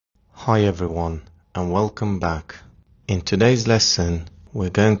Hi everyone and welcome back. In today's lesson we're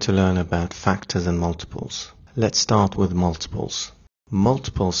going to learn about factors and multiples. Let's start with multiples.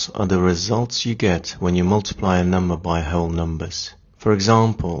 Multiples are the results you get when you multiply a number by whole numbers. For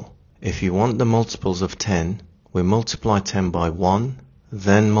example, if you want the multiples of 10, we multiply 10 by 1,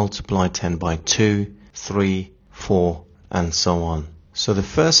 then multiply 10 by 2, 3, 4 and so on. So the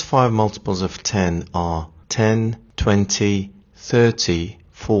first 5 multiples of 10 are 10, 20, 30,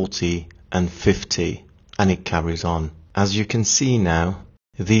 40 and 50, and it carries on. As you can see now,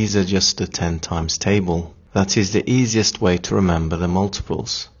 these are just the 10 times table. That is the easiest way to remember the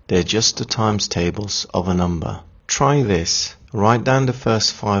multiples. They're just the times tables of a number. Try this. Write down the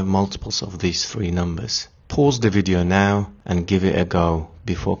first 5 multiples of these 3 numbers. Pause the video now and give it a go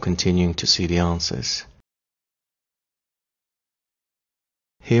before continuing to see the answers.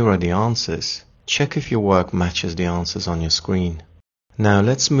 Here are the answers. Check if your work matches the answers on your screen. Now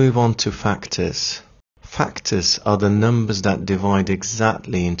let's move on to factors. Factors are the numbers that divide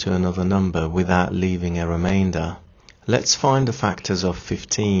exactly into another number without leaving a remainder. Let's find the factors of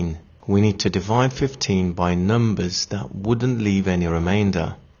 15. We need to divide 15 by numbers that wouldn't leave any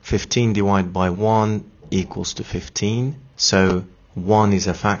remainder. 15 divided by 1 equals to 15, so 1 is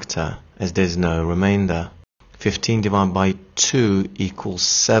a factor as there's no remainder. 15 divided by 2 equals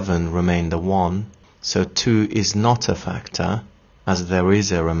 7, remainder 1, so 2 is not a factor as there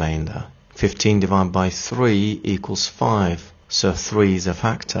is a remainder. 15 divided by 3 equals 5, so 3 is a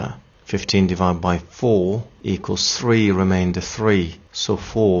factor. 15 divided by 4 equals 3, remainder 3, so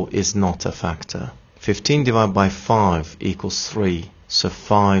 4 is not a factor. 15 divided by 5 equals 3, so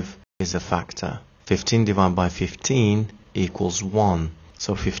 5 is a factor. 15 divided by 15 equals 1,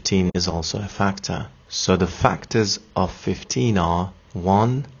 so 15 is also a factor. So the factors of 15 are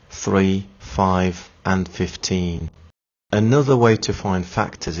 1, 3, 5 and 15. Another way to find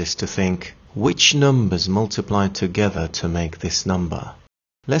factors is to think, which numbers multiply together to make this number?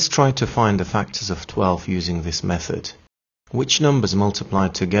 Let's try to find the factors of 12 using this method. Which numbers multiply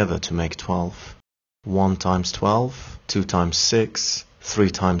together to make 12? 1 times 12, 2 times 6, 3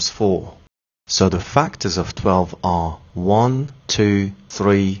 times 4. So the factors of 12 are 1, 2,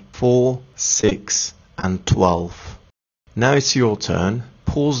 3, 4, 6 and 12. Now it's your turn.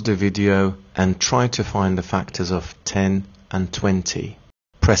 Pause the video and try to find the factors of 10 and 20.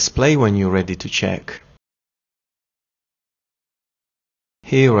 Press play when you're ready to check.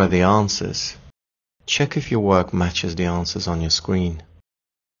 Here are the answers. Check if your work matches the answers on your screen.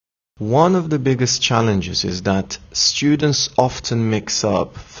 One of the biggest challenges is that students often mix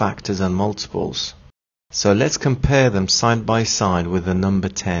up factors and multiples. So let's compare them side by side with the number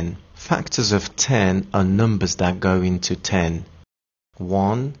 10. Factors of 10 are numbers that go into 10.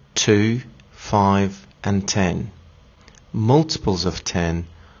 1, 2, 5 and 10. Multiples of 10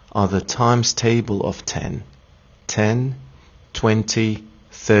 are the times table of 10. 10, 20,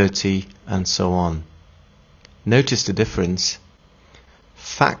 30 and so on. Notice the difference.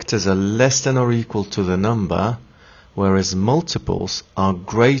 Factors are less than or equal to the number, whereas multiples are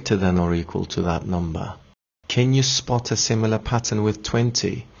greater than or equal to that number. Can you spot a similar pattern with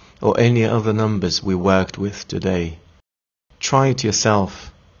 20 or any other numbers we worked with today? Try it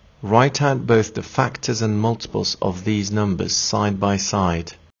yourself. Write out both the factors and multiples of these numbers side by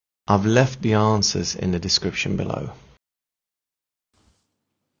side. I've left the answers in the description below.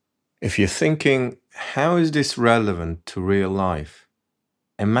 If you're thinking, how is this relevant to real life?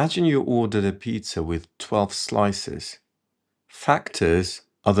 Imagine you ordered a pizza with 12 slices. Factors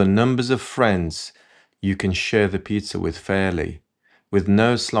are the numbers of friends you can share the pizza with fairly, with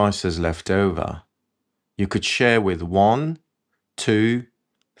no slices left over. You could share with 1, 2,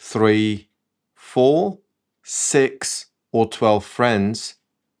 3, 4, 6 or 12 friends,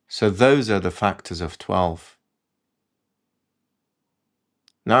 so those are the factors of 12.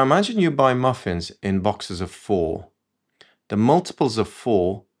 Now imagine you buy muffins in boxes of 4. The multiples of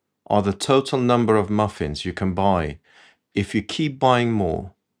 4 are the total number of muffins you can buy if you keep buying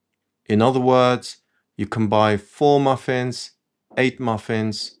more. In other words, you can buy 4 muffins, 8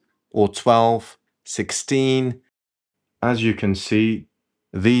 muffins, or 12, 16. As you can see,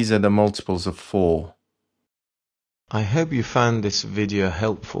 these are the multiples of 4. I hope you found this video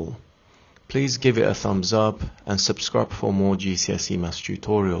helpful. Please give it a thumbs up and subscribe for more GCSE maths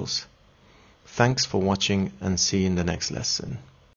tutorials. Thanks for watching and see you in the next lesson.